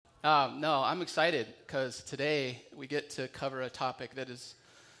No, I'm excited because today we get to cover a topic that is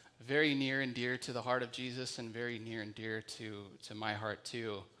very near and dear to the heart of Jesus and very near and dear to my heart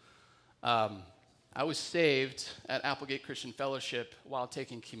too. I was saved at Applegate Christian Fellowship while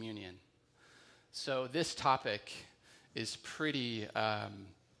taking communion. So this topic is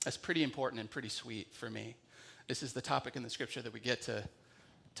that's pretty important and pretty sweet for me. This is the topic in the scripture that we get to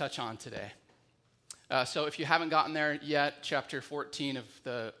touch on today. So if you haven't gotten there yet, chapter 14 of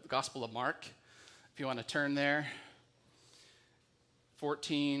the Gospel of Mark, if you want to turn there,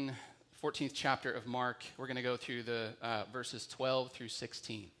 14th chapter of Mark, we're going to go through the verses 12 through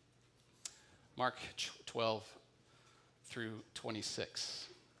 16. Mark 12 through 26.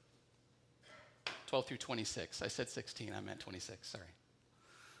 12 through 26. I said 16, I meant 26, sorry.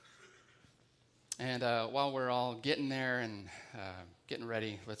 And while we're all getting there and getting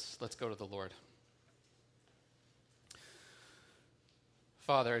ready, let's go to the Lord.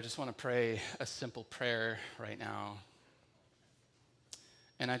 Father, I just want to pray a simple prayer right now.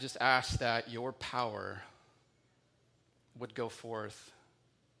 And I just ask that your power would go forth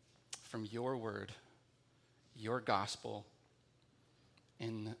from your word, your gospel,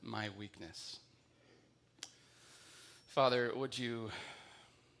 in my weakness. Father, would you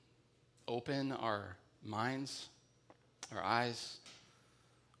open our minds, our eyes,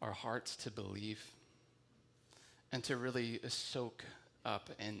 our hearts to believe, and to really soak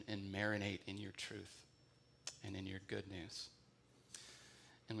up and marinate in your truth and in your good news.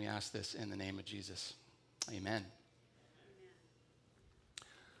 And we ask this in the name of Jesus. Amen.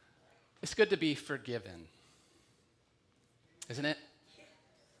 It's good to be forgiven, isn't it?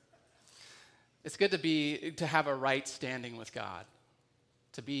 It's good to have a right standing with God,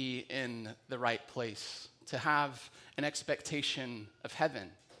 to be in the right place, to have an expectation of heaven,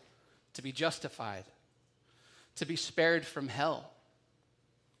 to be justified, to be spared from hell,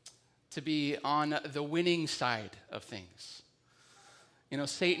 to be on the winning side of things. You know,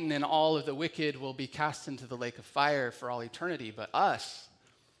 Satan and all of the wicked will be cast into the lake of fire for all eternity, but us,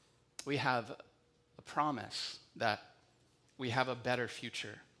 we have a promise that we have a better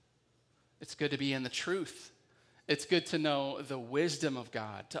future. It's good to be in the truth. It's good to know the wisdom of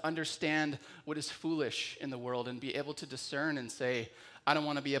God, to understand what is foolish in the world and be able to discern and say, I don't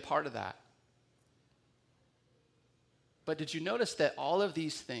want to be a part of that. But did you notice that all of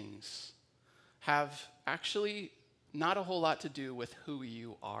these things have actually not a whole lot to do with who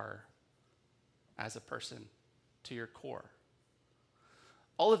you are as a person to your core?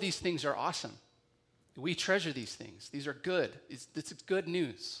 All of these things are awesome. We treasure these things. These are good. It's good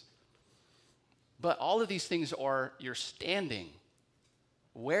news. But all of these things are your standing,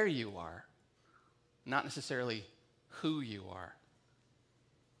 where you are, not necessarily who you are.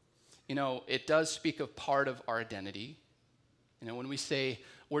 You know, it does speak of part of our identity. You know, when we say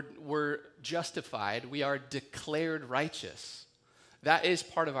we're justified, we are declared righteous. That is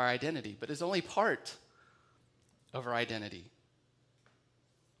part of our identity, but it's only part of our identity.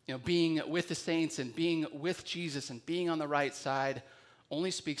 You know, being with the saints and being with Jesus and being on the right side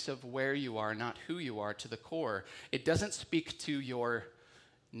only speaks of where you are, not who you are to the core. It doesn't speak to your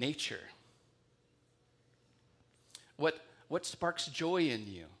nature. What sparks joy in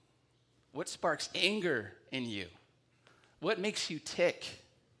you? What sparks anger in you? What makes you tick?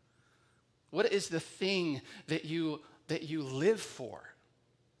 What is the thing that you live for?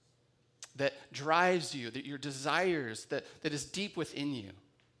 That drives you, that your desires, that is deep within you?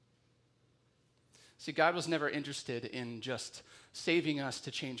 See, God was never interested in just saving us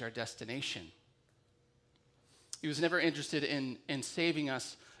to change our destination. He was never interested in saving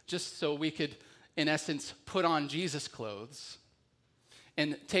us just so we could, in essence, put on Jesus clothes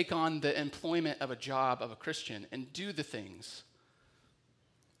and take on the employment of a job of a Christian and do the things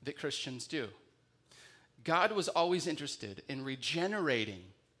that Christians do. God was always interested in regenerating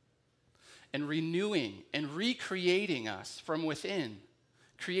and renewing and recreating us from within,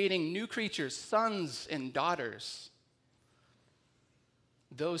 creating new creatures, sons and daughters,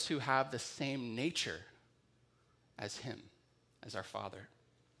 those who have the same nature as him, as our Father.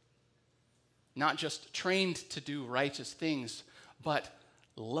 Not just trained to do righteous things, but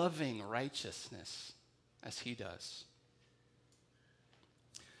loving righteousness as he does.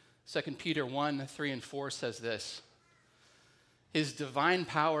 2 Peter 1, 3 and 4 says this: His divine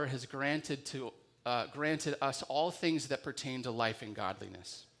power has granted us all things that pertain to life and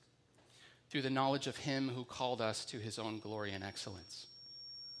godliness, through the knowledge of him who called us to his own glory and excellence,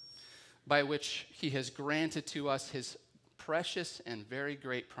 by which he has granted to us his precious and very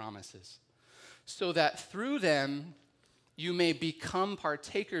great promises, so that through them you may become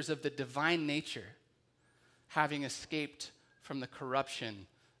partakers of the divine nature, having escaped from the corruption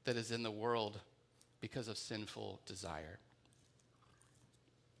that is in the world because of sinful desire.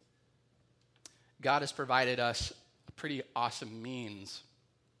 God has provided us a pretty awesome means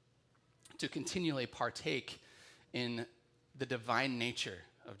to continually partake in the divine nature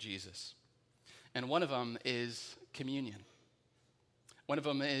of Jesus. And one of them is communion. One of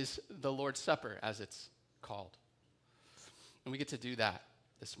them is the Lord's Supper, as it's called. And we get to do that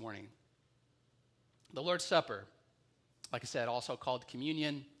this morning. The Lord's Supper, like I said, also called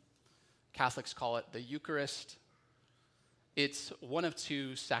communion. Catholics call it the Eucharist. It's one of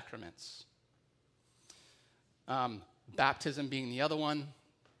two sacraments. Baptism being the other one.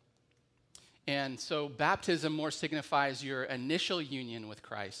 And so baptism more signifies your initial union with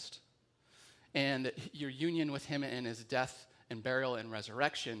Christ and your union with him in his death and burial and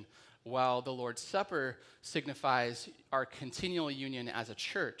resurrection, while the Lord's Supper signifies our continual union as a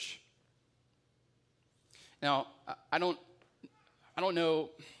church. Now, I don't know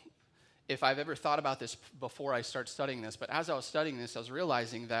if I've ever thought about this before I started studying this, but as I was studying this, I was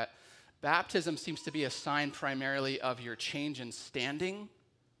realizing that baptism seems to be a sign primarily of your change in standing,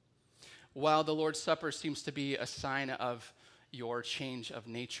 while the Lord's Supper seems to be a sign of your change of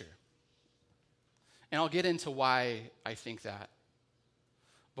nature. And I'll get into why I think that.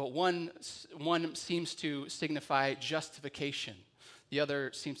 But one seems to signify justification. The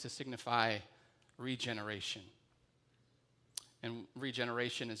other seems to signify regeneration. And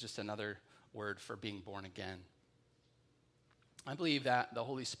regeneration is just another word for being born again. I believe that the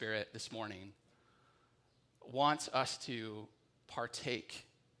Holy Spirit this morning wants us to partake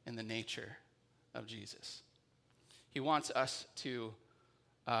in the nature of Jesus. He wants us to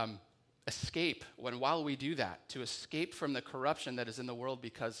escape, while we do that, to escape from the corruption that is in the world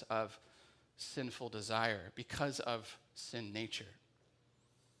because of sinful desire, because of sin nature.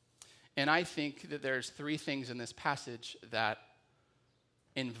 And I think that there's three things in this passage that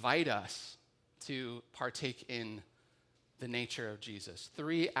invite us to partake in the nature of Jesus.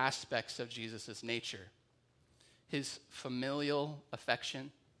 Three aspects of Jesus' nature: his familial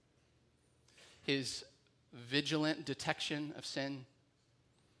affection, his vigilant detection of sin,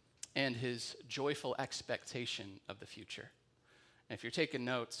 and his joyful expectation of the future. And if you're taking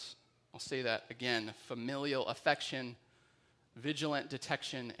notes, I'll say that again: familial affection, vigilant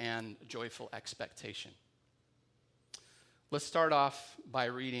detection, and joyful expectation. Let's start off by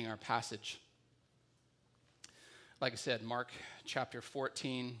reading our passage. Like I said, Mark chapter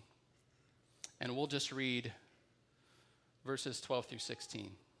 14, and we'll just read verses 12 through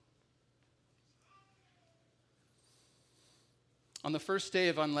 16. On the first day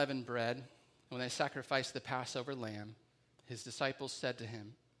of unleavened bread, when they sacrificed the Passover lamb, his disciples said to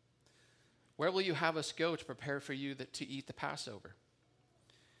him, "Where will you have us go to prepare for you to eat the Passover?"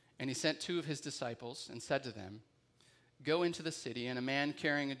 And he sent two of his disciples and said to them, "Go into the city, and a man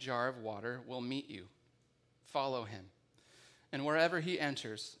carrying a jar of water will meet you. Follow him. And wherever he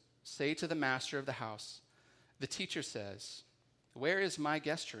enters, say to the master of the house, 'The teacher says, where is my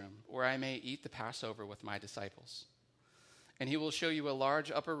guest room where I may eat the Passover with my disciples?' And he will show you a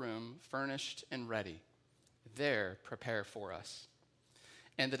large upper room, furnished and ready. There prepare for us."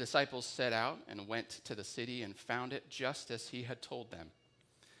 And the disciples set out and went to the city and found it just as he had told them.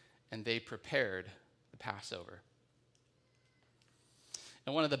 And they prepared the Passover.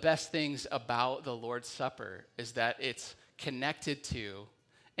 And one of the best things about the Lord's Supper is that it's connected to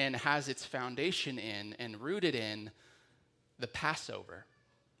and has its foundation in and rooted in the Passover.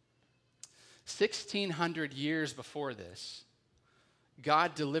 1,600 years before this,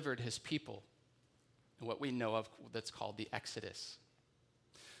 God delivered his people in what we know of that's called the Exodus.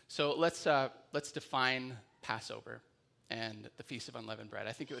 So let's define Passover and the Feast of Unleavened Bread.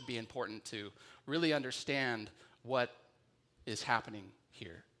 I think it would be important to really understand what is happening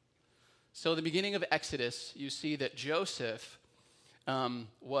here. So the beginning of Exodus, you see that Joseph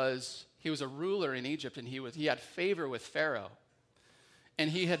was a ruler in Egypt, and he had favor with Pharaoh. And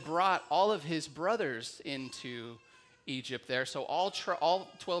he had brought all of his brothers into Egypt there. So all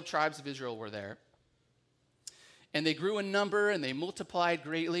 12 tribes of Israel were there. And they grew in number, and they multiplied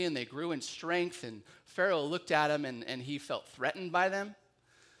greatly, and they grew in strength. And Pharaoh looked at them, and he felt threatened by them.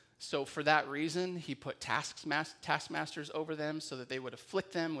 So for that reason, he put taskmasters over them so that they would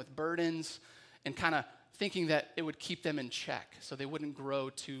afflict them with burdens, and kind of thinking that it would keep them in check so they wouldn't grow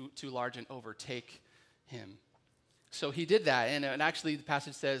too large and overtake him. So he did that. And actually, the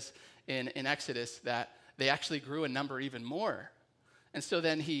passage says in Exodus that they actually grew in number even more. And so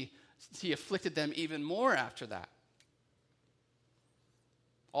then he afflicted them even more after that.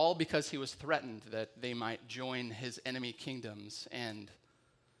 All because he was threatened that they might join his enemy kingdoms, and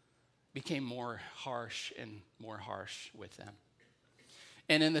became more harsh and more harsh with them.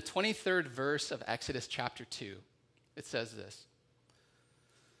 And in the 23rd verse of Exodus chapter 2, it says this: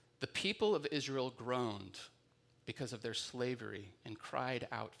 "The people of Israel groaned because of their slavery and cried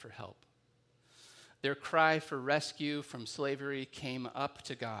out for help. Their cry for rescue from slavery came up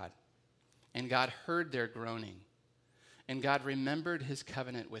to God, and God heard their groaning. And God remembered his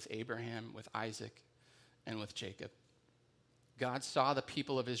covenant with Abraham, with Isaac, and with Jacob. God saw the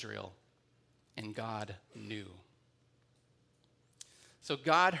people of Israel, and God knew." So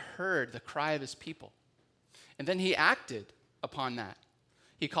God heard the cry of his people, and then he acted upon that.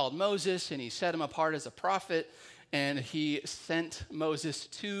 He called Moses, and he set him apart as a prophet, and he sent Moses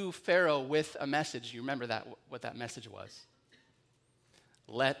to Pharaoh with a message. You remember that, what that message was?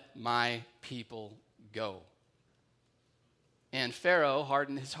 "Let my people go." And Pharaoh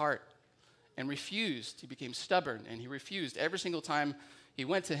hardened his heart and refused. He became stubborn, and he refused. Every single time he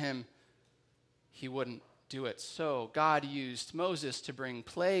went to him, he wouldn't do it. So God used Moses to bring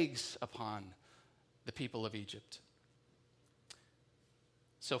plagues upon the people of Egypt.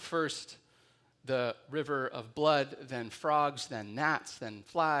 So first, the river of blood, then frogs, then gnats, then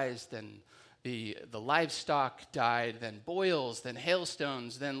flies, then the livestock died, then boils, then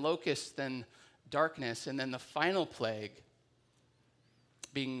hailstones, then locusts, then darkness, and then the final plague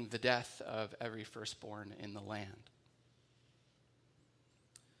being the death of every firstborn in the land.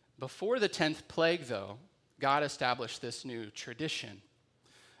 Before the 10th plague, though, God established this new tradition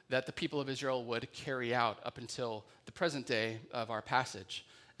that the people of Israel would carry out up until the present day of our passage,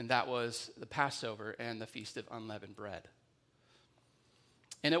 and that was the Passover and the Feast of Unleavened Bread.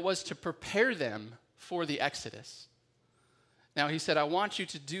 And it was to prepare them for the Exodus. Now, he said, "I want you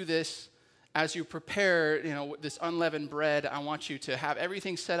to do this as you prepare, this unleavened bread. I want you to have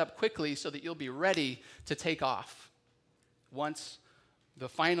everything set up quickly so that you'll be ready to take off once the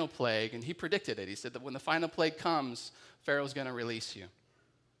final plague," and he predicted it. He said that when the final plague comes, Pharaoh's going to release you.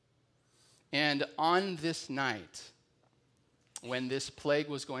 And on this night, when this plague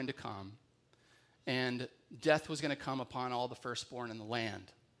was going to come, and death was going to come upon all the firstborn in the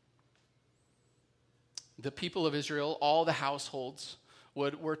land, the people of Israel, all the households,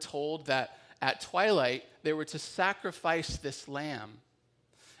 were told that at twilight they were to sacrifice this lamb,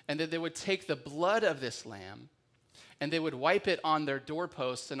 and that they would take the blood of this lamb and they would wipe it on their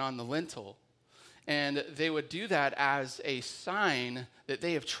doorposts and on the lintel. And they would do that as a sign that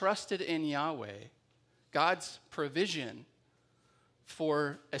they have trusted in Yahweh, God's provision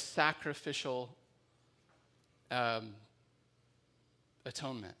for a sacrificial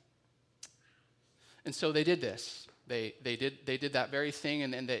atonement. And so they did this. They did that very thing,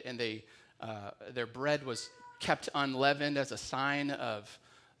 and their bread was kept unleavened as a sign of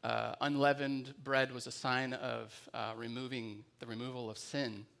unleavened bread was a sign of removal of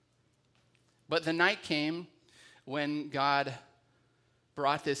sin. But the night came when God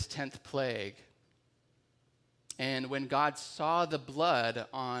brought this 10th plague. And when God saw the blood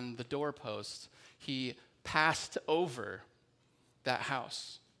on the doorpost, he passed over that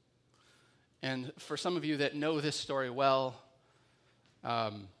house. And for some of you that know this story well,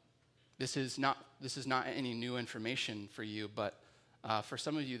 this is not any new information for you, but for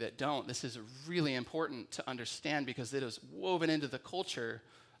some of you that don't, this is really important to understand because it is woven into the culture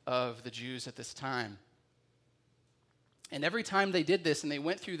of the Jews at this time. And every time they did this and they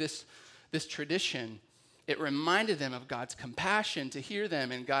went through this tradition, it reminded them of God's compassion to hear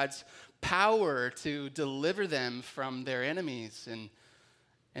them and God's power to deliver them from their enemies.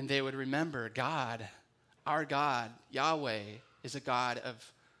 And they would remember God, our God, Yahweh, is a God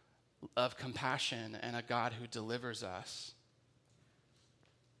of compassion and a God who delivers us.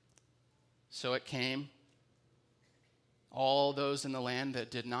 So it came. All those in the land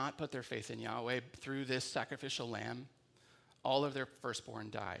that did not put their faith in Yahweh through this sacrificial lamb, all of their firstborn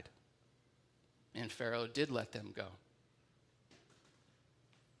died. And Pharaoh did let them go.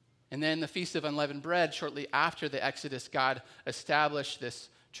 And then the Feast of Unleavened Bread, shortly after the Exodus, God established this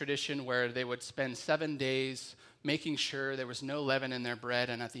tradition where they would spend 7 days making sure there was no leaven in their bread,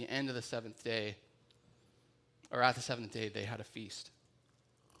 and at the end of the seventh day, or at the seventh day, they had a feast.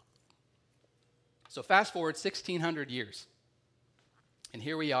 So fast forward 1,600 years, and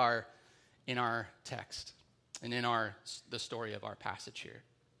here we are in our text and in the story of our passage here.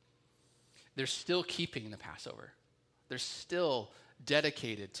 They're still keeping the Passover. They're still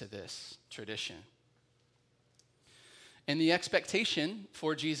dedicated to this tradition. And the expectation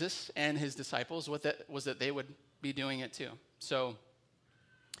for Jesus and his disciples was that they would be doing it too. So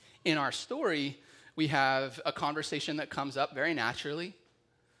in our story, we have a conversation that comes up very naturally.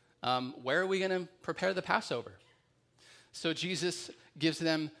 Where are we going to prepare the Passover? So Jesus gives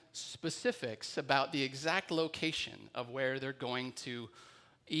them specifics about the exact location of where they're going to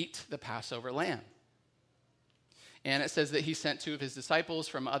eat the Passover lamb. And it says that he sent 2 of his disciples.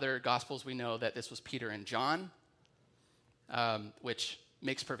 From other Gospels, we know that this was Peter and John, which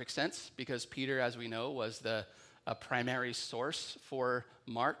makes perfect sense because Peter, as we know, was a primary source for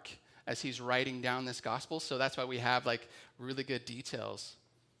Mark as he's writing down this gospel. So that's why we have like really good details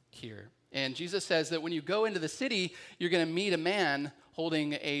here. And Jesus says that when you go into the city, you're going to meet a man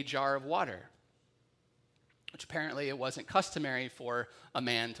holding a jar of water, which apparently it wasn't customary for a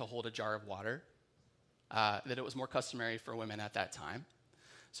man to hold a jar of water, that it was more customary for women at that time.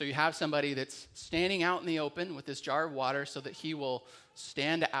 So you have somebody that's standing out in the open with this jar of water so that he will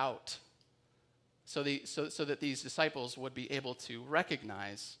stand out, so that these disciples would be able to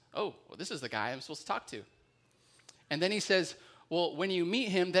recognize, oh, well, this is the guy I'm supposed to talk to. And then he says, well, when you meet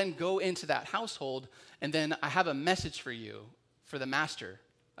him, then go into that household, and then I have a message for you, for the master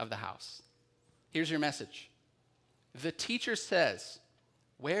of the house. Here's your message. The teacher says,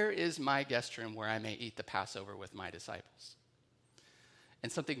 where is my guest room where I may eat the Passover with my disciples?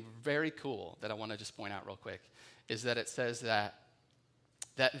 And something very cool that I want to just point out real quick is that it says that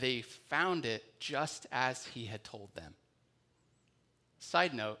they found it just as he had told them.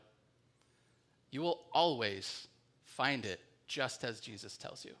 Side note, you will always find it just as Jesus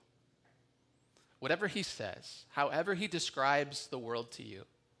tells you. Whatever he says, however he describes the world to you,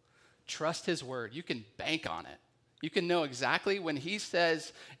 trust his word. You can bank on it. You can know exactly when he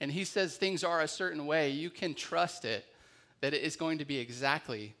says things are a certain way, you can trust it that it is going to be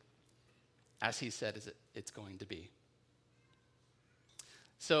exactly as he said it's going to be.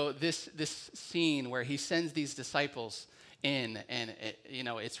 So this scene where he sends these disciples in, and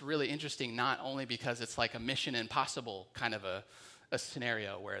it's really interesting, not only because it's like a Mission Impossible kind of a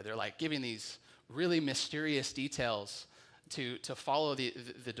scenario where they're like giving these really mysterious details to follow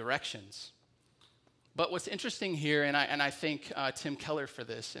the directions. But what's interesting here, and I thank Tim Keller for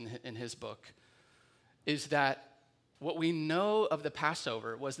this in his book, is that what we know of the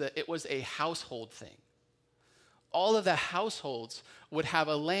Passover was that it was a household thing. All of the households would have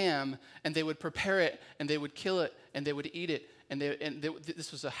a lamb, and they would prepare it, and they would kill it, and they would eat it,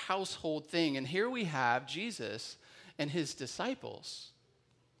 this was a household thing. And here we have Jesus and his disciples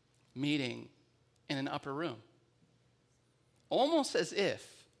meeting in an upper room, almost as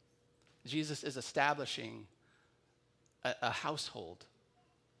if Jesus is establishing a household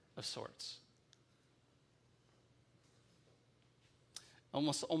of sorts.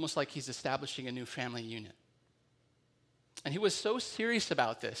 Almost like he's establishing a new family unit. And he was so serious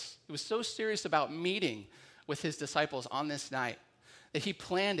about this. He was so serious about meeting with his disciples on this night that he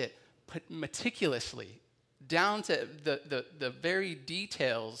planned it meticulously down to the very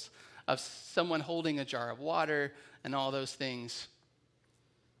details of someone holding a jar of water and all those things.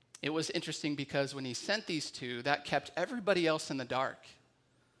 It was interesting because when he sent these 2, that kept everybody else in the dark.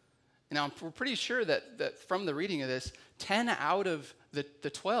 Now, we're pretty sure that from the reading of this, 10 out of the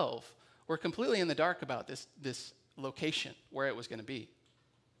 12 were completely in the dark about this location, where it was going to be.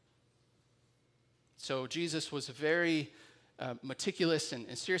 So Jesus was very meticulous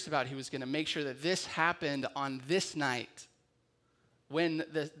and serious about it. He was going to make sure that this happened on this night when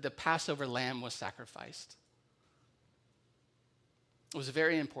the Passover lamb was sacrificed. It was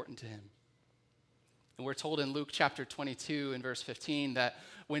very important to him. And we're told in Luke chapter 22 and verse 15 that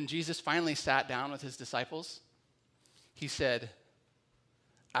when Jesus finally sat down with his disciples, he said,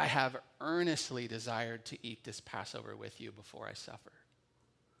 I have earnestly desired to eat this Passover with you before I suffer.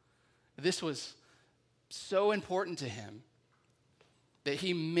 This was so important to him that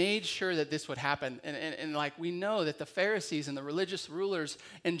he made sure that this would happen. And like we know that the Pharisees and the religious rulers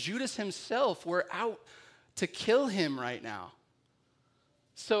and Judas himself were out to kill him right now.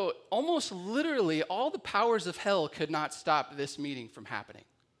 So almost literally all the powers of hell could not stop this meeting from happening.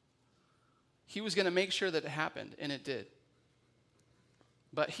 He was going to make sure that it happened, and it did.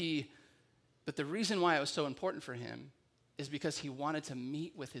 But the reason why it was so important for him is because he wanted to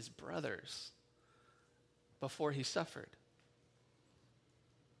meet with his brothers before he suffered.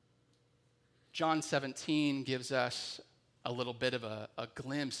 John 17 gives us a little bit of a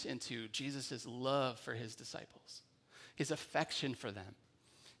glimpse into Jesus' love for his disciples, his affection for them,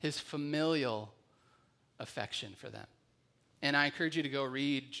 his familial affection for them. And I encourage you to go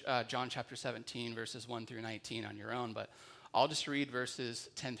read John chapter 17, verses 1 through 19 on your own, but I'll just read verses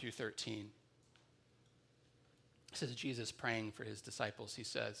 10 through 13. This is Jesus praying for his disciples. He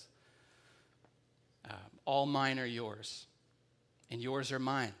says, all mine are yours, and yours are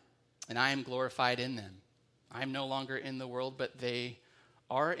mine, and I am glorified in them. I am no longer in the world, but they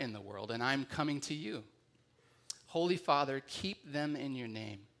are in the world, and I am coming to you. Holy Father, keep them in your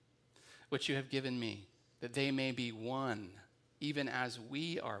name, which you have given me, that they may be one even as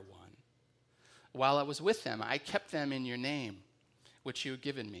we are one. While I was with them, I kept them in your name, which you have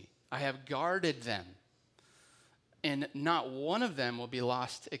given me. I have guarded them, and not one of them will be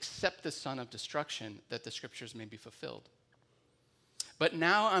lost except the son of destruction, that the scriptures may be fulfilled. But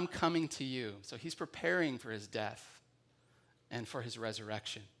now I'm coming to you. So he's preparing for his death and for his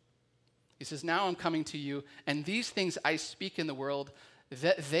resurrection. He says, now I'm coming to you, and these things I speak in the world,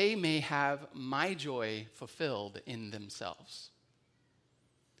 that they may have my joy fulfilled in themselves.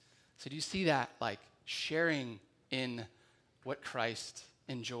 So do you see that, like sharing in what Christ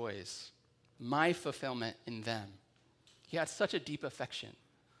enjoys, my fulfillment in them? He had such a deep affection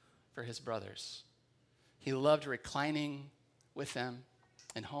for his brothers. He loved reclining with them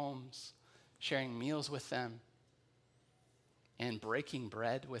in homes, sharing meals with them, and breaking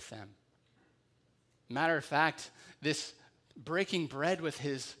bread with them. Matter of fact, this breaking bread with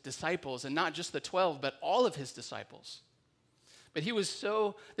his disciples, and not just the 12, but all of his disciples. But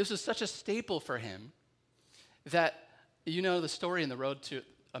this was such a staple for him that, you know the story in the road to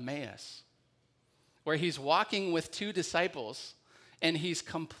Emmaus, where he's walking with two disciples and he's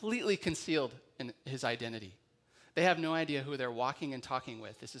completely concealed in his identity. They have no idea who they're walking and talking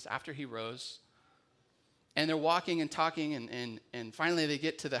with. This is after he rose. And they're walking and talking, and finally they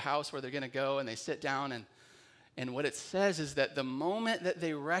get to the house where they're going to go, and they sit down, and what it says is that the moment that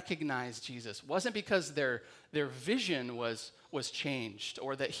they recognized Jesus wasn't because their vision was changed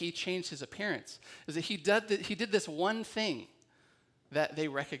or that he changed his appearance. Is that he did this one thing that they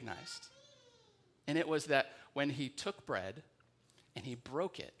recognized. And it was that when he took bread and he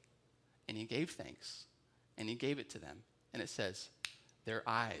broke it and he gave thanks and he gave it to them, and it says their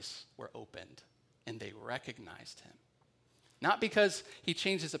eyes were opened and they recognized him. Not because he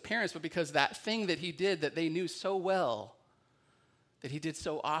changed his appearance, but because that thing that he did that they knew so well, that he did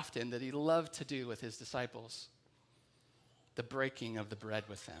so often, that he loved to do with his disciples, the breaking of the bread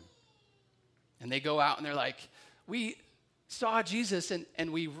with them. And they go out and they're like, we saw Jesus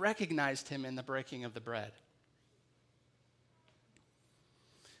and we recognized him in the breaking of the bread.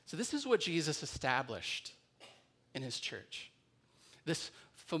 So this is what Jesus established in his church. This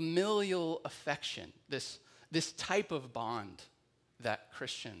familial affection, this type of bond that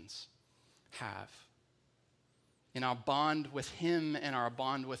Christians have. In our bond with him and our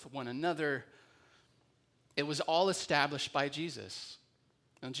bond with one another, it was all established by Jesus.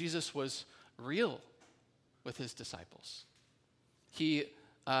 And Jesus was real with his disciples. He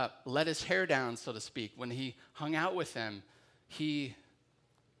let his hair down, so to speak. When he hung out with them, he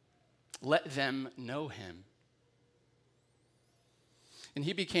let them know him. And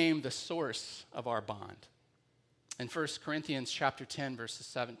he became the source of our bond. In 1 Corinthians chapter 10, verses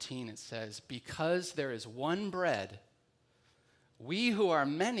 17, it says, because there is one bread, we who are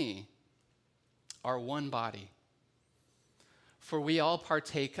many are one body, for we all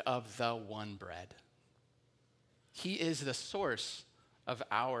partake of the one bread. He is the source of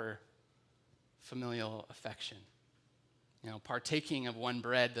our familial affection. You know, partaking of one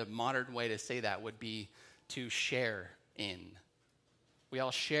bread, the modern way to say that would be to share in. We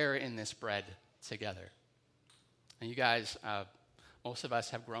all share in this bread together. And you guys, most of us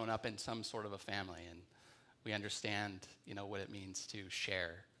have grown up in some sort of a family, and we understand, you know, what it means to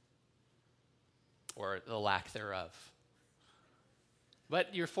share, or the lack thereof.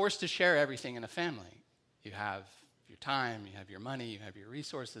 But you're forced to share everything in a family. You have your time, you have your money, you have your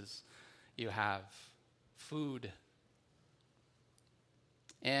resources, you have food.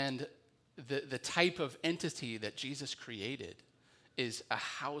 And the type of entity that Jesus created is a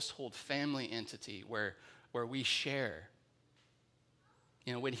household family entity where we share.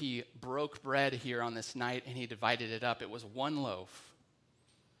 You know, when he broke bread here on this night and he divided it up, it was one loaf.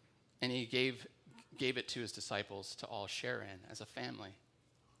 And he gave it to his disciples to all share in as a family.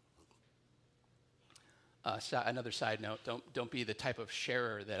 Another side note, don't be the type of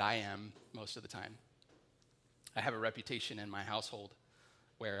sharer that I am most of the time. I have a reputation in my household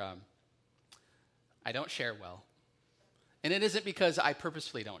where I don't share well. And it isn't because I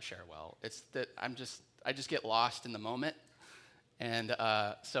purposefully don't share well. It's that I just get lost in the moment. And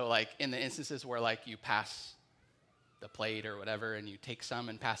so like in the instances where like you pass the plate or whatever and you take some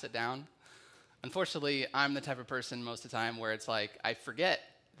and pass it down, unfortunately, I'm the type of person most of the time where it's like I forget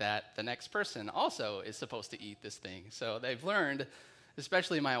that the next person also is supposed to eat this thing. So they've learned,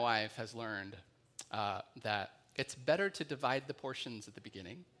 especially my wife has learned, that it's better to divide the portions at the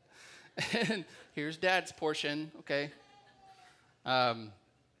beginning. And here's Dad's portion, okay?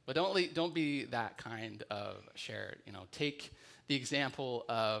 But don't be that kind of sharer. You know, take the example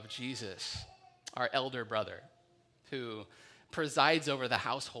of Jesus, our elder brother, who presides over the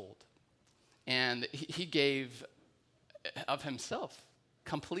household. And he gave of himself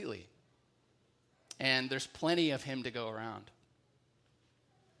completely. And there's plenty of him to go around.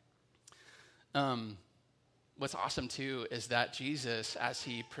 What's awesome too is that Jesus, as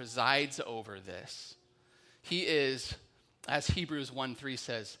he presides over this, he is, as Hebrews 1:3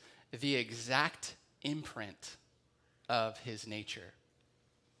 says, the exact imprint of his nature.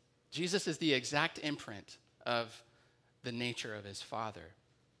 Jesus is the exact imprint of the nature of his Father.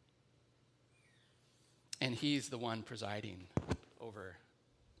 And he's the one presiding over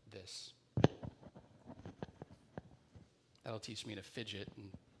this. That'll teach me to fidget and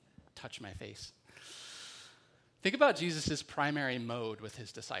touch my face. Think about Jesus' primary mode with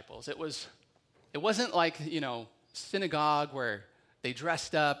his disciples. It wasn't like, synagogue where they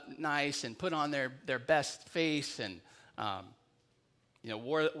dressed up nice and put on their best face and,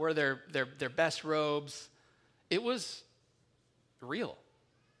 wore their best robes. It was real.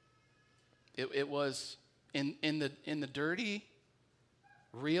 It was in the dirty,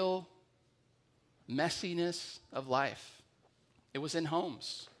 real messiness of life. It was in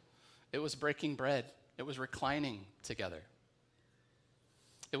homes. It was breaking bread. It was reclining together.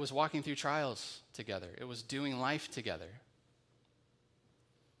 It was walking through trials together. It was doing life together.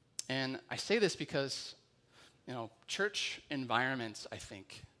 And I say this because, church environments, I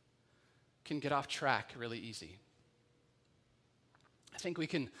think, can get off track really easy. I think we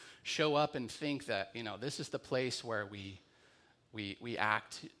can show up and think that, this is the place where we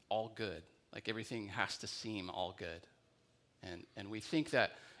act all good. Like everything has to seem all good. And we think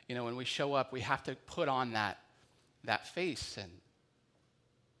that, when we show up, we have to put on that face,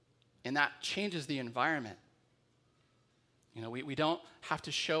 and that changes the environment. We don't have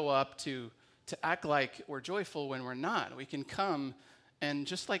to show up to act like we're joyful when we're not. We can come, and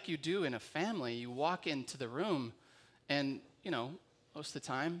just like you do in a family, you walk into the room, and, most of the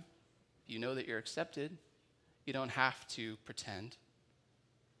time, you know that you're accepted. You don't have to pretend.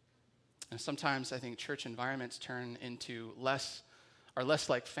 And sometimes I think church environments turn into less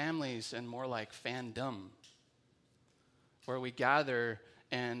like families and more like fandom, where we gather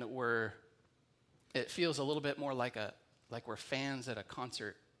and it feels a little bit more like we're fans at a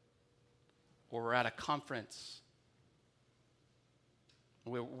concert, or we're at a conference.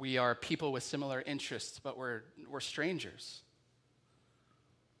 We are people with similar interests, but we're strangers.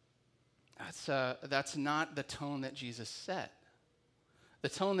 That's not the tone that Jesus set. The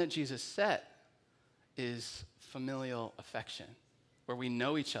tone that Jesus set is familial affection, where we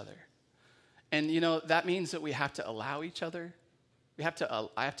know each other. And, that means that we have to allow each other. I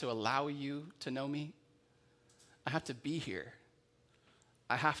have to allow you to know me. I have to be here.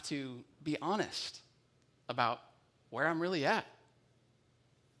 I have to be honest about where I'm really at.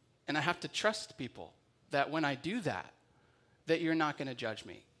 And I have to trust people that when I do that you're not going to judge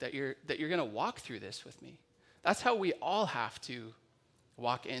me, that you're going to walk through this with me. That's how we all have to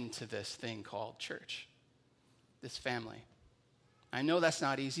walk into this thing called church, this family. I know that's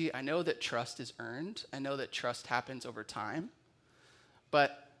not easy. I know that trust is earned. I know that trust happens over time.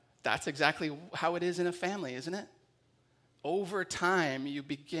 But that's exactly how it is in a family, isn't it? Over time, you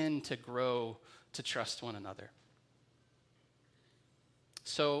begin to grow to trust one another.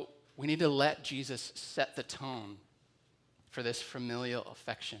 So we need to let Jesus set the tone for this familial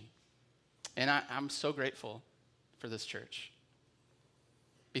affection. And I'm so grateful for this church.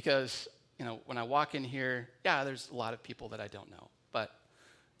 Because, when I walk in here, there's a lot of people that I don't know. But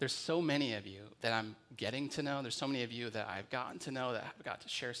there's so many of you that I'm getting to know. There's so many of you that I've gotten to know, that I've got to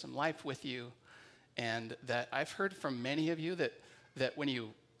share some life with you. And that I've heard from many of you that when you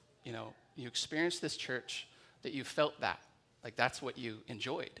experience this church, that you felt that. Like that's what you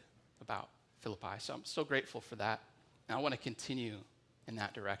enjoyed about Philippi. So I'm so grateful for that. And I want to continue in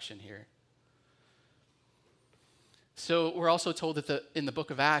that direction here. So we're also told that in the book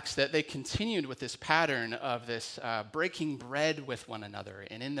of Acts that they continued with this pattern of this breaking bread with one another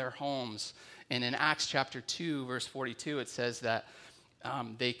and in their homes. And in Acts chapter 2, verse 42, it says that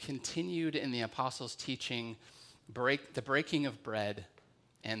they continued in the apostles' teaching, the breaking of bread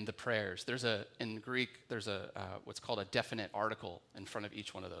and the prayers. In Greek, there's what's called a definite article in front of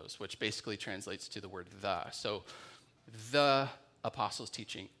each one of those, which basically translates to the word the. So the apostles'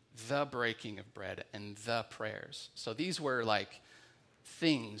 teaching, the breaking of bread, and the prayers. So these were like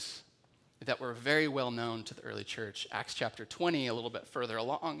things that were very well known to the early church. Acts chapter 20, a little bit further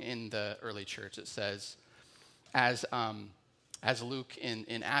along in the early church, it says, as Luke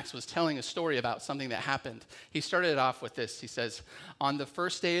in Acts was telling a story about something that happened, he started it off with this. He says, on the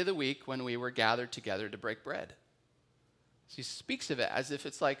first day of the week when we were gathered together to break bread. So he speaks of it as if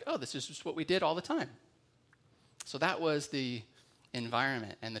it's like, oh, this is just what we did all the time. So that was the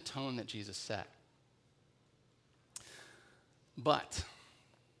environment and the tone that Jesus set. But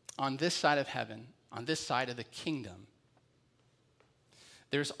on this side of heaven, on this side of the kingdom,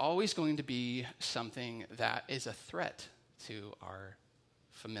 there's always going to be something that is a threat to our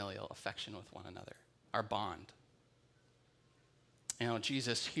familial affection with one another, our bond. You know,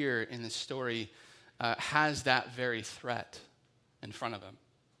 Jesus here in this story has that very threat in front of him.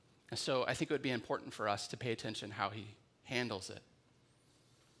 And so I think it would be important for us to pay attention how he handles it.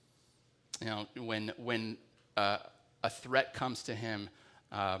 You know, when a threat comes to him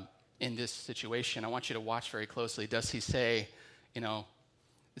in this situation, I want you to watch very closely. Does he say, you know,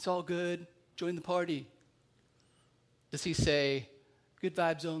 it's all good, join the party? Does he say, good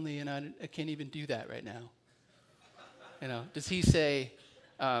vibes only, and I can't even do that right now? You know, does he say,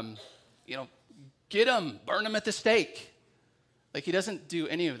 you know, get him, burn him at the stake? Like, he doesn't do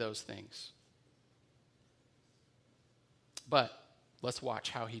any of those things. But let's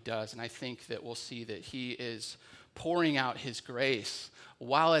watch how he does, and I think that we'll see that he is pouring out his grace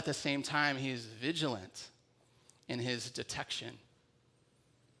while at the same time he is vigilant in his detection.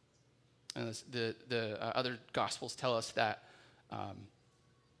 And the other Gospels tell us that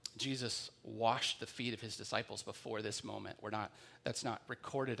Jesus washed the feet of his disciples before this moment. That's not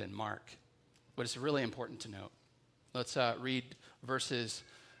recorded in Mark, but it's really important to note. Let's read verses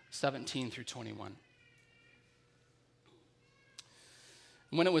 17 through 21.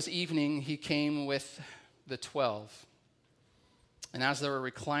 When it was evening, he came with the 12. And as they were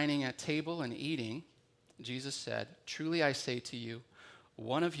reclining at table and eating, Jesus said, "Truly I say to you,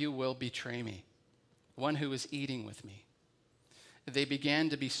 one of you will betray me, one who is eating with me." They began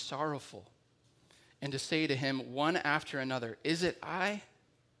to be sorrowful and to say to him one after another, "Is it I?"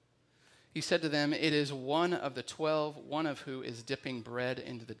 He said to them, "It is one of the 12, one of who is dipping bread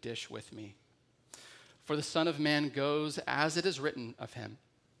into the dish with me. For the Son of Man goes as it is written of him.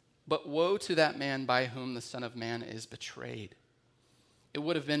 But woe to that man by whom the Son of Man is betrayed. It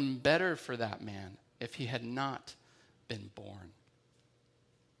would have been better for that man if he had not been born."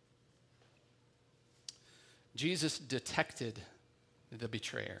 Jesus detected the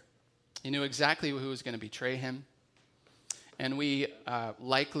betrayer. He knew exactly who was going to betray him. And we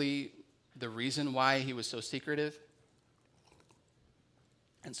likely, the reason why he was so secretive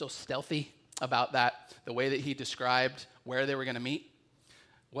and so stealthy about that, the way that he described where they were going to meet,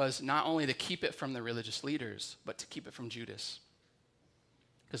 was not only to keep it from the religious leaders, but to keep it from Judas.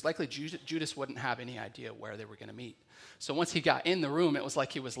 Because likely Judas wouldn't have any idea where they were going to meet. So once he got in the room, it was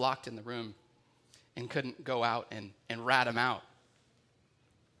like he was locked in the room and couldn't go out and rat him out.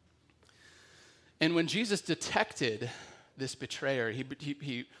 And when Jesus detected this betrayer,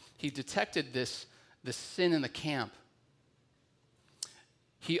 he detected this sin in the camp.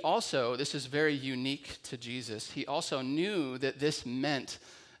 He also, this is very unique to Jesus, he also knew that this meant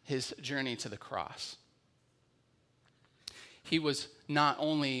his journey to the cross. He was not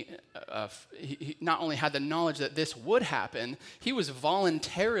only he not only had the knowledge that this would happen, he was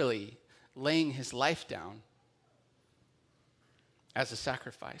voluntarily laying his life down as a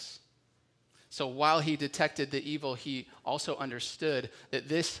sacrifice. So while he detected the evil, he also understood that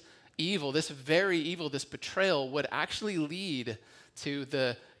this evil, this very evil, this betrayal would actually lead to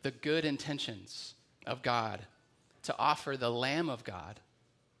the good intentions of God, to offer the Lamb of God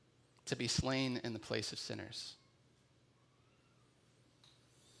to be slain in the place of sinners.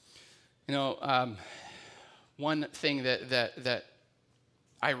 You know, one thing that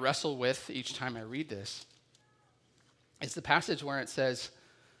I wrestle with each time I read this is the passage where it says,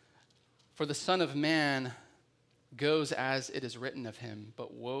 "For the Son of Man goes as it is written of him,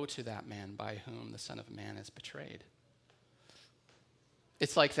 but woe to that man by whom the Son of Man is betrayed."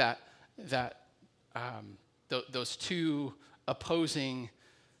 It's like those two opposing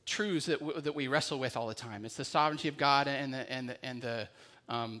truths that we wrestle with all the time. It's the sovereignty of God and the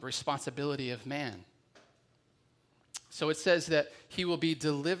responsibility of man. So it says that he will be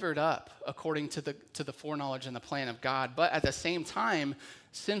delivered up according to the foreknowledge and the plan of God, but at the same time,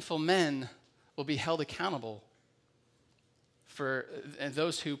 sinful men will be held accountable and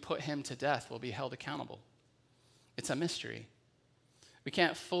those who put him to death will be held accountable. It's a mystery. We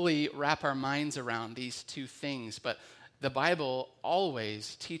can't fully wrap our minds around these two things, but the Bible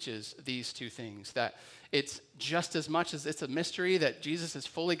always teaches these two things, that it's just as much as it's a mystery that Jesus is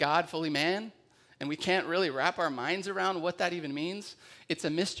fully God, fully man, and we can't really wrap our minds around what that even means. It's a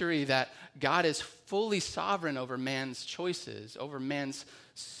mystery that God is fully sovereign over man's choices, over man's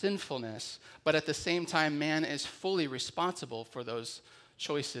sinfulness, but at the same time, man is fully responsible for those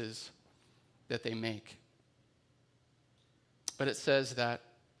choices that they make. But it says that,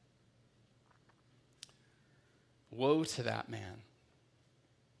 woe to that man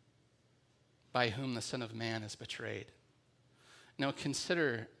by whom the Son of Man is betrayed. Now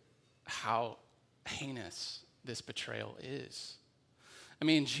consider how heinous this betrayal is. I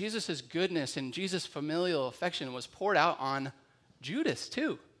mean, Jesus' goodness and Jesus' familial affection was poured out on Judas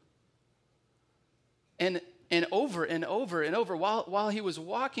too. And over and over and over, while he was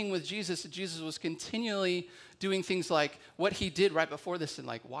walking with Jesus, Jesus was continually doing things like what he did right before this, and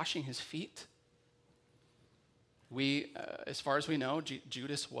like washing his feet. As far as we know,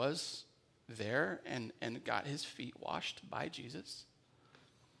 Judas was there and got his feet washed by Jesus.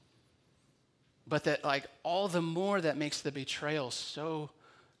 But that, like, all the more that makes the betrayal so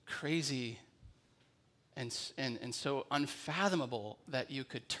crazy and so unfathomable that you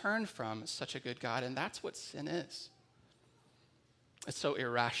could turn from such a good God. And that's what sin is. It's so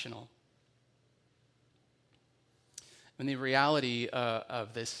irrational. And the reality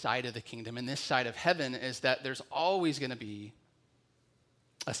of this side of the kingdom and this side of heaven is that there's always going to be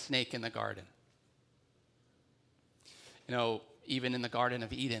a snake in the garden. You know, even in the Garden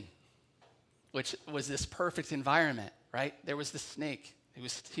of Eden, which was this perfect environment, right? There was the snake.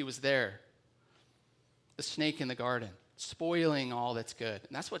 He was there. The snake in the garden, spoiling all that's good.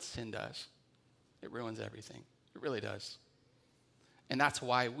 And that's what sin does. It ruins everything. It really does. And that's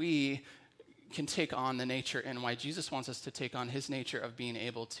why we can take on the nature, and why Jesus wants us to take on his nature of being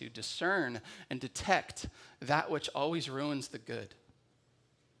able to discern and detect that which always ruins the good.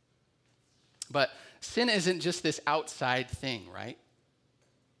 But sin isn't just this outside thing, right?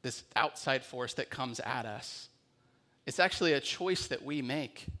 This outside force that comes at us. It's actually a choice that we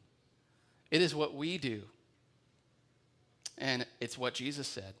make. It is what we do. And it's what Jesus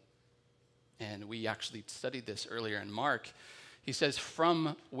said. And we actually studied this earlier in Mark. He says,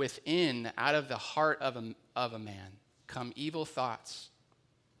 from within, out of the heart of a man, come evil thoughts,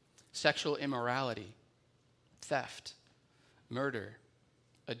 sexual immorality, theft, murder,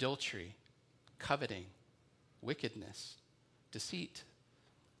 adultery, coveting, wickedness, deceit,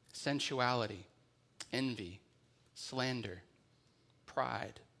 sensuality, envy, slander,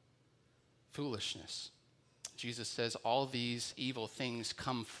 pride, foolishness. Jesus says all these evil things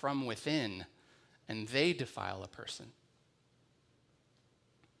come from within, and they defile a person.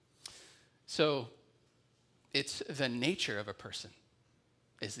 So it's the nature of a person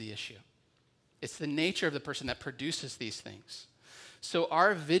is the issue. It's the nature of the person that produces these things. So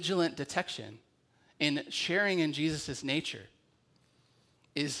our vigilant detection in sharing in Jesus' nature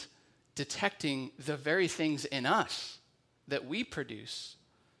is detecting the very things in us that we produce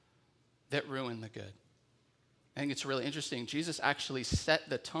that ruin the good. I think it's really interesting. Jesus actually set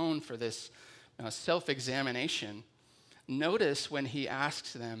the tone for this self-examination. Notice when he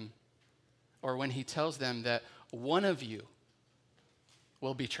asks them, or when he tells them that one of you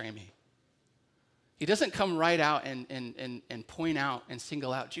will betray me. He doesn't come right out and point out and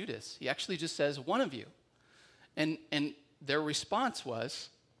single out Judas. He actually just says, one of you. And their response was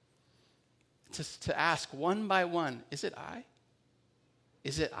to ask one by one, is it I?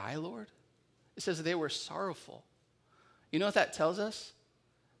 Is it I, Lord? It says they were sorrowful. You know what that tells us?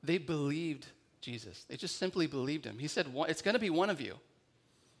 They believed Jesus. They just simply believed him. He said, it's going to be one of you.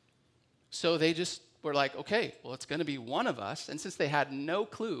 So they just were like, okay, well, it's going to be one of us. And since they had no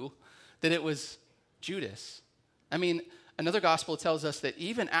clue that it was Judas, I mean, another gospel tells us that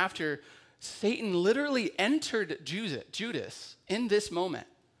even after Satan literally entered Judas in this moment,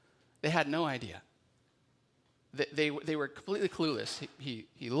 they had no idea. They were completely clueless.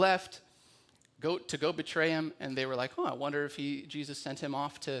 He left to go betray him, and they were like, I wonder if Jesus sent him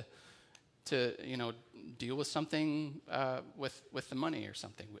off to deal with something with the money or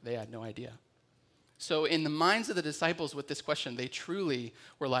something. They had no idea. So in the minds of the disciples with this question, they truly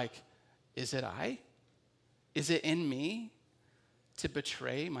were like, is it I? Is it in me to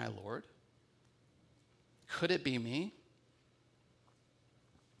betray my Lord? Could it be me?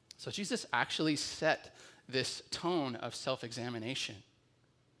 So Jesus actually set this tone of self-examination.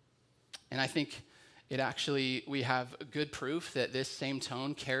 And I think we have good proof that this same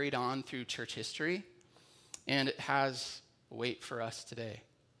tone carried on through church history, and it has weight for us today.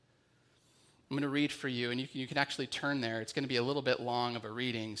 I'm going to read for you, and you can actually turn there. It's going to be a little bit long of a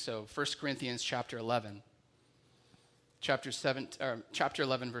reading. So 1 Corinthians chapter 11, chapter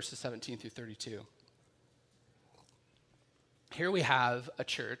 11, verses 17 through 32. Here we have a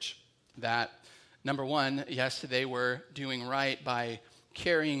church that, number one, yes, they were doing right by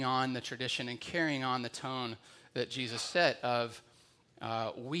carrying on the tradition and carrying on the tone that Jesus set of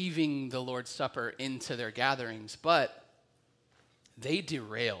weaving the Lord's Supper into their gatherings, but they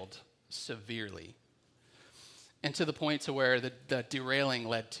derailed severely, and to the point to where the derailing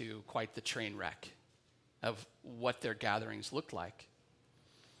led to quite the train wreck of what their gatherings looked like.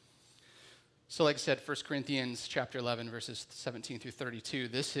 So like I said, 1 Corinthians chapter 11, verses 17 through 32,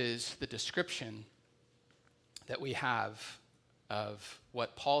 this is the description that we have of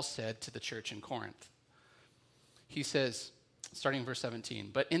what Paul said to the church in Corinth. He says, starting in verse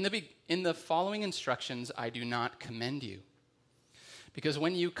 17, "But in the following instructions I do not commend you, because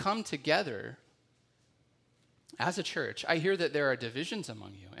when you come together as a church, I hear that there are divisions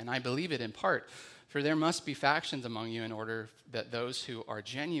among you, and I believe it in part. For there must be factions among you in order that those who are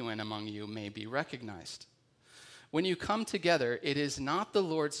genuine among you may be recognized. When you come together, it is not the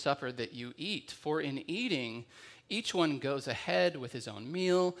Lord's Supper that you eat, for in eating, each one goes ahead with his own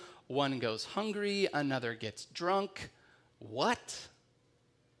meal. One goes hungry, another gets drunk. What?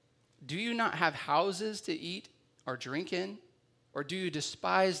 Do you not have houses to eat or drink in? Or do you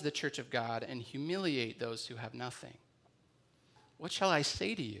despise the church of God and humiliate those who have nothing? What shall I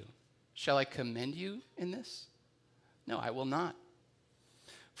say to you? Shall I commend you in this? No, I will not.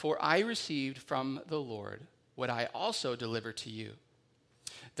 For I received from the Lord what I also delivered to you,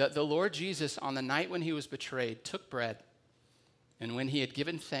 that the Lord Jesus, on the night when he was betrayed, took bread, and when he had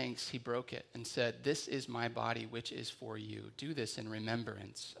given thanks, he broke it and said, 'This is my body, which is for you. Do this in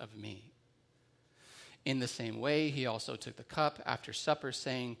remembrance of me.' In the same way, he also took the cup after supper,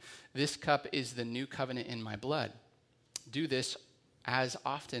 saying, 'This cup is the new covenant in my blood. Do this as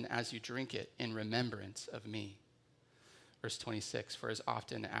often as you drink it in remembrance of me.' Verse 26, 'For as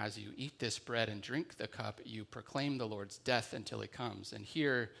often as you eat this bread and drink the cup, you proclaim the Lord's death until he comes.'" And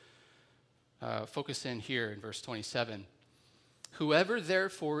here, focus in here in verse 27. "Whoever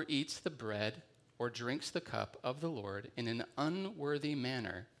therefore eats the bread or drinks the cup of the Lord in an unworthy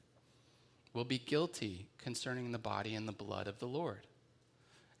manner will be guilty concerning the body and the blood of the Lord."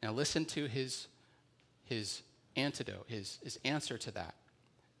 Now listen to his antidote, his answer to that.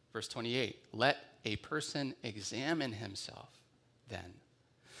 Verse 28, "Let a person examine himself then,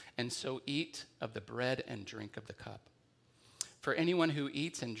 and so eat of the bread and drink of the cup. For anyone who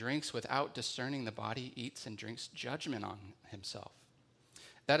eats and drinks without discerning the body eats and drinks judgment on himself.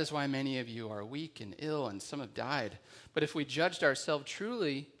 That is why many of you are weak and ill, and some have died. But if we judged ourselves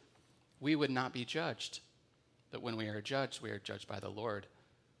truly, we would not be judged. But when we are judged by the Lord.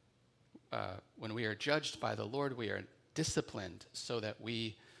 When we are judged by the Lord, we are disciplined so that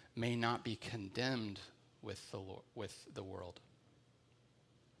we may not be condemned with the world."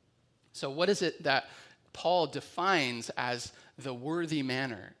 So what is it that Paul defines as the worthy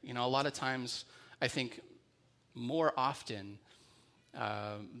manner? You know, a lot of times, I think more often,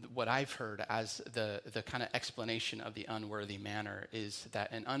 what I've heard as the kind of explanation of the unworthy manner is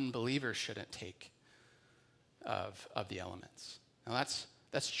that an unbeliever shouldn't take of the elements. Now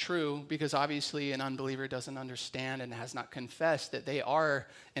that's true, because obviously an unbeliever doesn't understand and has not confessed that they are,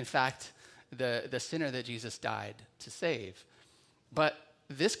 in fact, the sinner that Jesus died to save. But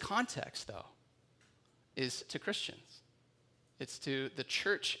this context, though, is to Christians. It's to the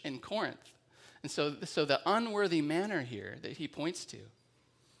church in Corinth. And so the unworthy manner here that he points to,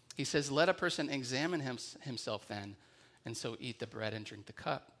 he says, "Let a person examine himself then, and so eat the bread and drink the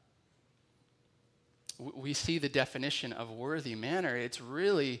cup." We see the definition of worthy manner. It's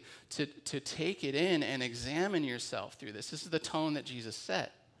really to take it in and examine yourself through this. This is the tone that Jesus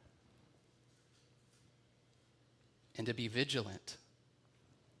set. And to be vigilant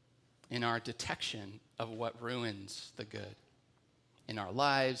in our detection of what ruins the good in our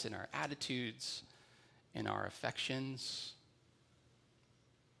lives, in our attitudes, in our affections.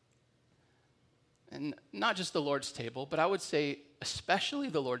 And not just the Lord's table, but I would say especially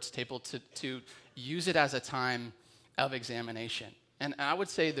the Lord's table to use it as a time of examination. And I would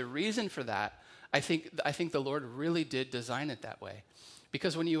say the reason for that, I think the Lord really did design it that way.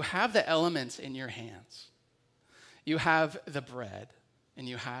 Because when you have the elements in your hands, you have the bread and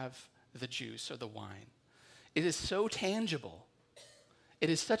you have the juice or the wine. It is so tangible.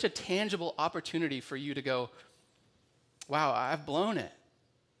 It is such a tangible opportunity for you to go, wow, I've blown it.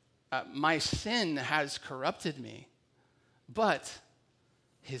 My sin has corrupted me, but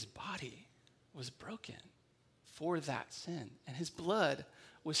his body was broken for that sin, and his blood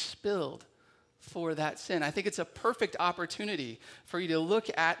was spilled for that sin. I think it's a perfect opportunity for you to look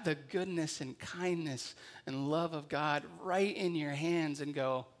at the goodness and kindness and love of God right in your hands and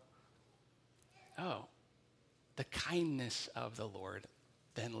go, oh, the kindness of the Lord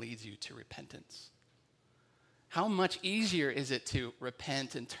then leads you to repentance. How much easier is it to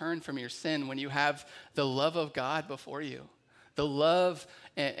repent and turn from your sin when you have the love of God before you? The love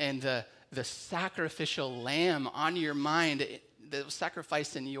and the sacrificial lamb on your mind that was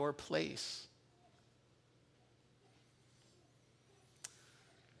sacrificed in your place.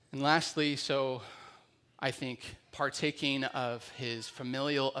 And lastly, so I think partaking of his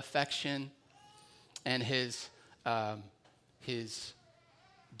familial affection and his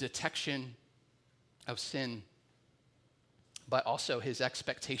detection of sin, but also his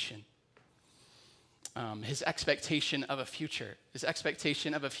expectation of a future, his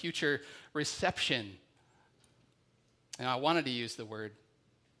expectation of a future reception. And I wanted to use the word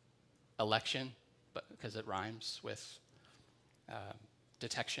election, but because it rhymes with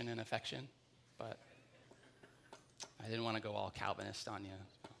detection and affection, but I didn't want to go all Calvinist on you.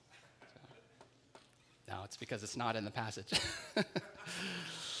 No, it's because it's not in the passage.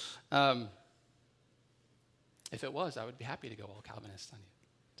 If it was, I would be happy to go all Calvinist on you.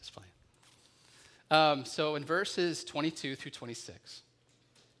 Just playing. So in verses 22 through 26,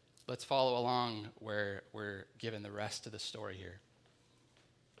 let's follow along where we're given the rest of the story here.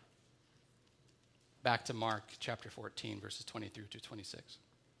 Back to Mark chapter 14, verses 23 to 26.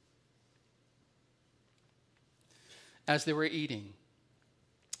 As they were eating,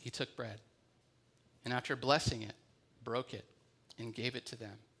 he took bread, and after blessing it, broke it, and gave it to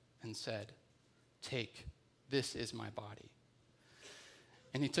them, and said, "Take, this is my body."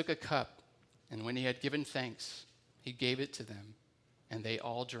 And he took a cup, and when he had given thanks, he gave it to them, and they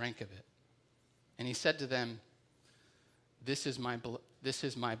all drank of it. And he said to them, This is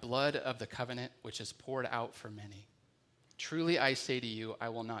my blood of the covenant, which is poured out for many. Truly I say to you, I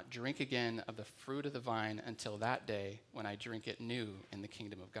will not drink again of the fruit of the vine until that day when I drink it new in the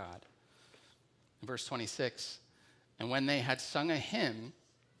kingdom of God. In verse 26, and when they had sung a hymn,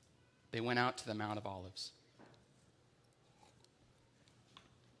 they went out to the Mount of Olives.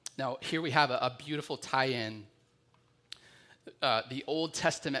 Now, here we have a beautiful tie-in. The Old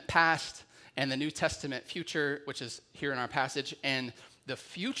Testament past and the New Testament future, which is here in our passage, and the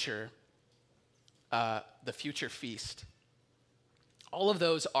future feast. All of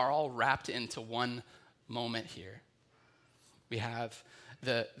those are all wrapped into one moment here. We have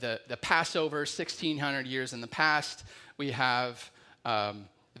the Passover, 1,600 years in the past. We have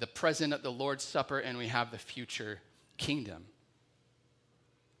the present at the Lord's Supper, and we have the future kingdom.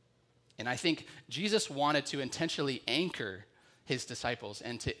 And I think Jesus wanted to intentionally anchor his disciples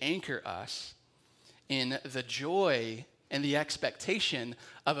and to anchor us in the joy and the expectation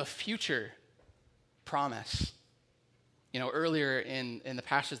of a future promise. You know, earlier in the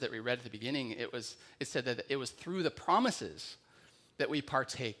passage that we read at the beginning, it said that it was through the promises that we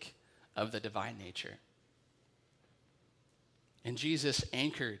partake of the divine nature. And Jesus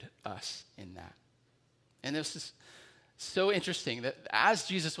anchored us in that. And this is so interesting that as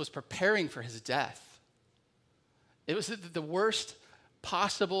Jesus was preparing for his death, it was the worst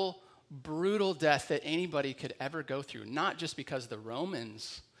possible brutal death that anybody could ever go through, not just because the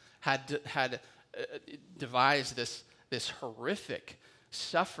Romans had devised this horrific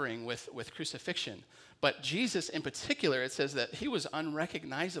suffering with crucifixion, but Jesus in particular, it says that he was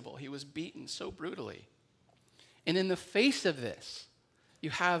unrecognizable. He was beaten so brutally. And in the face of this, you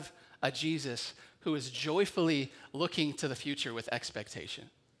have a Jesus who is joyfully looking to the future with expectation.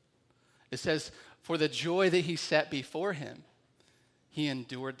 It says, for the joy that he set before him, he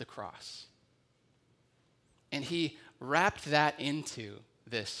endured the cross. And he wrapped that into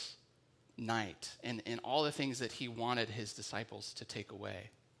this night and all the things that he wanted his disciples to take away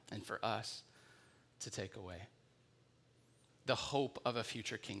and for us to take away. The hope of a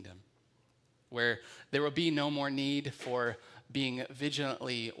future kingdom where there will be no more need for being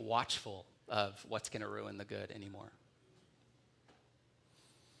vigilantly watchful of what's going to ruin the good anymore.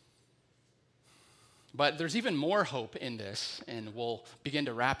 But there's even more hope in this, and we'll begin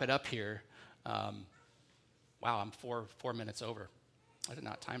to wrap it up here. Wow, I'm four minutes over. I did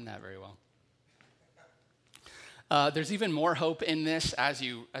not time that very well. There's even more hope in this as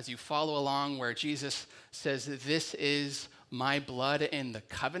you follow along, where Jesus says, "This is my blood in the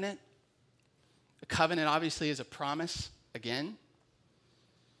covenant." The covenant obviously is a promise again.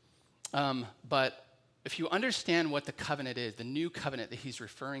 But if you understand what the covenant is, the new covenant that he's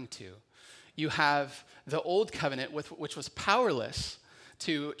referring to, you have the old covenant which was powerless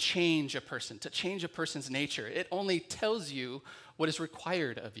to change a person, to change a person's nature. It only tells you what is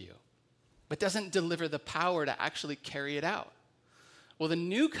required of you, but doesn't deliver the power to actually carry it out. Well, the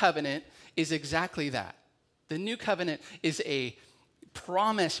new covenant is exactly that. The new covenant is a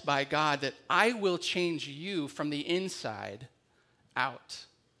promise by God that I will change you from the inside out.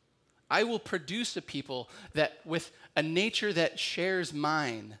 I will produce a people that with a nature that shares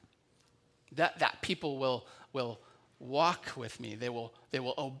mine, that people will walk with me. They will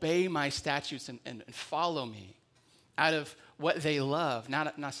obey my statutes and follow me out of what they love,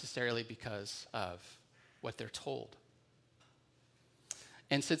 not necessarily because of what they're told.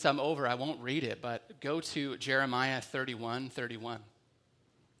 And since I'm over, I won't read it, but go to Jeremiah 31:31.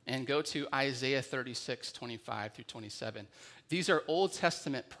 and go to Isaiah 36, 25 through 27. These are Old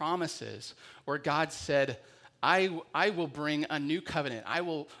Testament promises where God said, I will bring a new covenant. I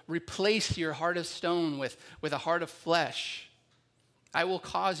will replace your heart of stone with a heart of flesh. I will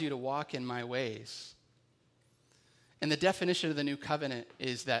cause you to walk in my ways. And the definition of the new covenant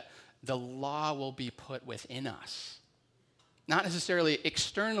is that the law will be put within us. Not necessarily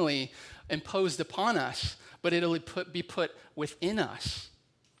externally imposed upon us, but it'll be put within us.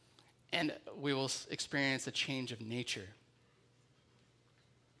 And we will experience a change of nature.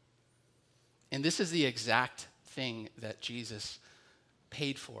 And this is the exact thing that Jesus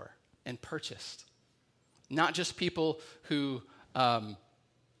paid for and purchased. Not just people who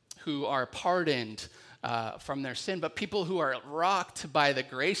are pardoned from their sin, but people who are rocked by the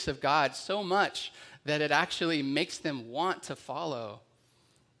grace of God so much that it actually makes them want to follow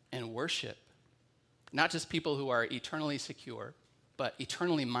and worship. Not just people who are eternally secure, but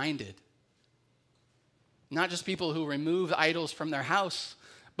eternally minded. Not just people who remove idols from their house,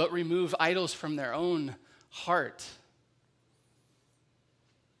 but remove idols from their own heart.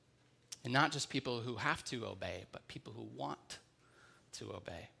 And not just people who have to obey, but people who want to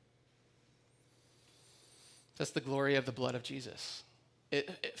obey. That's the glory of the blood of Jesus.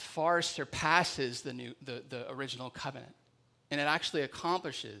 It far surpasses the original covenant. And it actually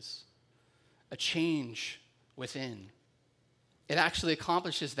accomplishes a change within. It actually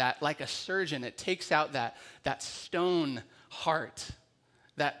accomplishes that like a surgeon. It takes out that stone heart,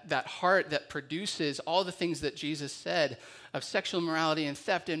 that heart that produces all the things that Jesus said of sexual immorality and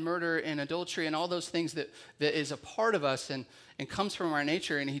theft and murder and adultery and all those things that is a part of us and comes from our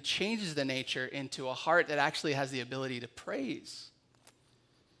nature. And he changes the nature into a heart that actually has the ability to praise.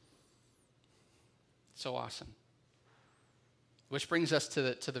 So awesome. Which brings us to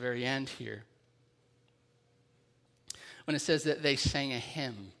the very end here. When it says that they sang a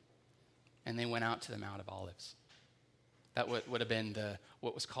hymn and they went out to the Mount of Olives. That would have been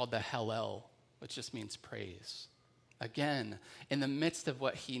what was called the Hallel, which just means praise. Again, in the midst of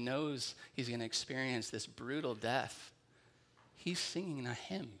what he knows he's going to experience, this brutal death, he's singing a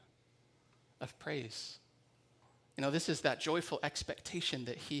hymn of praise. You know, this is that joyful expectation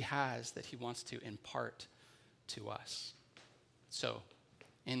that he has that he wants to impart to us. So,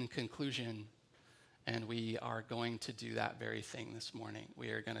 in conclusion, and we are going to do that very thing this morning. We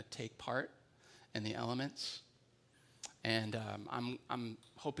are going to take part in the elements. And I'm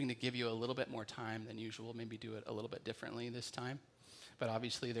hoping to give you a little bit more time than usual, maybe do it a little bit differently this time. But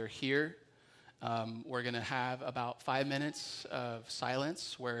obviously they're here. We're going to have about 5 minutes of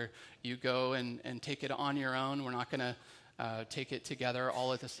silence where you go and take it on your own. We're not going to take it together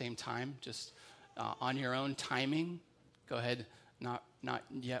all at the same time, just on your own timing. Go ahead, not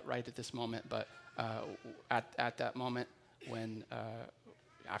yet right at this moment, but at that moment when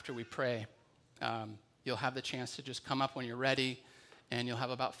after we pray, you'll have the chance to just come up when you're ready, and you'll have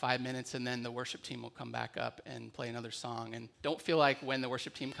about 5 minutes, and then the worship team will come back up and play another song. And don't feel like when the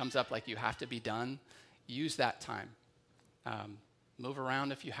worship team comes up like you have to be done. Use that time. Move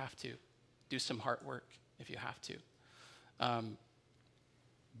around if you have to. Do some heart work if you have to.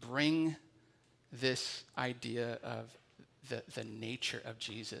 Bring this idea of the nature of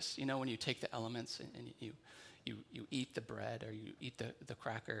Jesus. You know, when you take the elements and you eat the bread or you eat the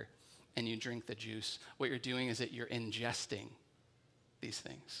cracker and you drink the juice, what you're doing is that you're ingesting these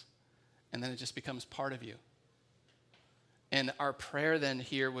things. And then it just becomes part of you. And our prayer then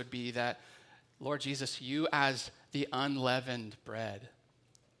here would be that, Lord Jesus, you as the unleavened bread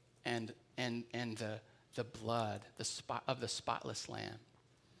and the blood of the spotless lamb,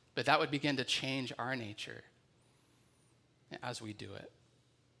 but that would begin to change our nature as we do it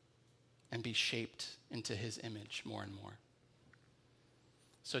and be shaped into his image more and more.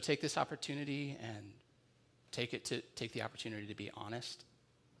 So take this opportunity and take the opportunity to be honest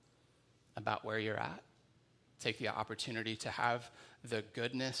about where you're at. Take the opportunity to have the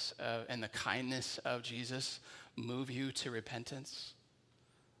goodness and the kindness of Jesus move you to repentance.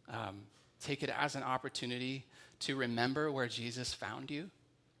 Take it as an opportunity to remember where Jesus found you.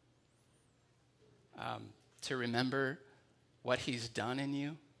 To remember what he's done in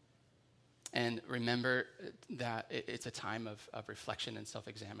you. And remember that it's a time of reflection and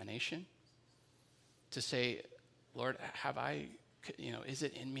self-examination. To say, Lord, have I, is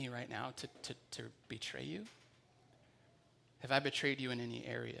it in me right now to betray you? Have I betrayed you in any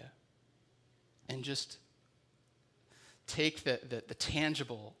area? And just take the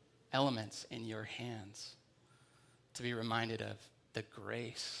tangible elements in your hands to be reminded of the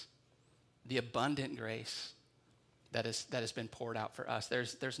grace, the abundant grace that has been poured out for us.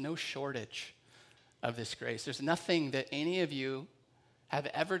 There's no shortage of this grace. There's nothing that any of you have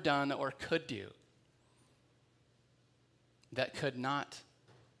ever done or could do that could not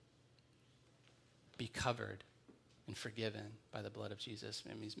be covered and forgiven by the blood of Jesus.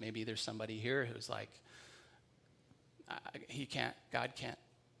 It means maybe there's somebody here who's like, God can't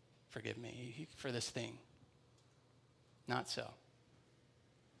forgive me for this thing. Not so.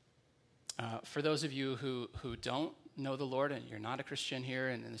 For those of you who don't know the Lord and you're not a Christian here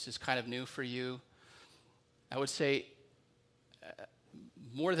and this is kind of new for you, I would say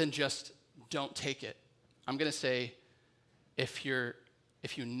more than just don't take it. I'm going to say if you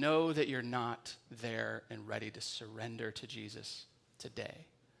know that you're not there and ready to surrender to Jesus today,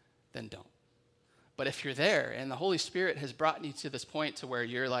 then don't. But if you're there and the Holy Spirit has brought you to this point to where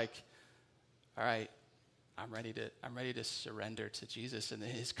you're like, all right, I'm ready to surrender to Jesus, and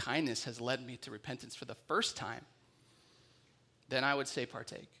his kindness has led me to repentance for the first time, then I would say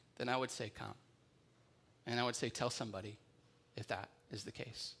partake. Then I would say come. And I would say tell somebody if that is the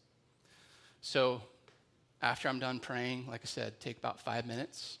case. So after I'm done praying, like I said, take about 5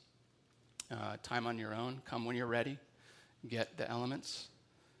 minutes, time on your own. Come when you're ready, get the elements,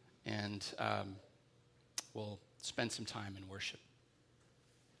 and we'll spend some time in worship.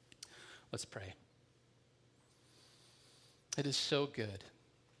 Let's pray. It is so good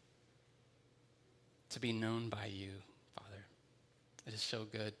to be known by you, Father. It is so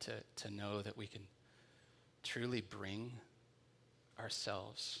good to know that we can truly bring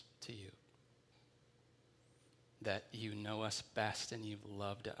ourselves to you. That you know us best and you've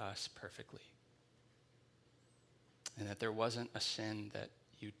loved us perfectly. And that there wasn't a sin that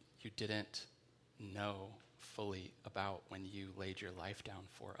you didn't know fully about when you laid your life down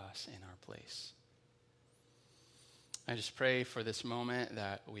for us in our place. I just pray for this moment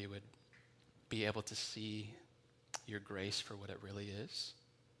that we would be able to see your grace for what it really is.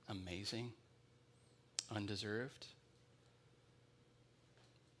 Amazing, undeserved.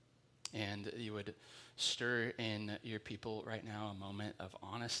 And you would stir in your people right now a moment of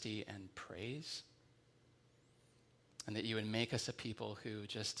honesty and praise. And that you would make us a people who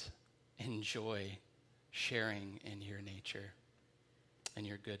just enjoy sharing in your nature and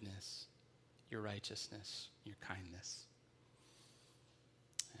your goodness, your righteousness, your kindness.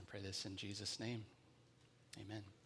 And pray this in Jesus' name. Amen.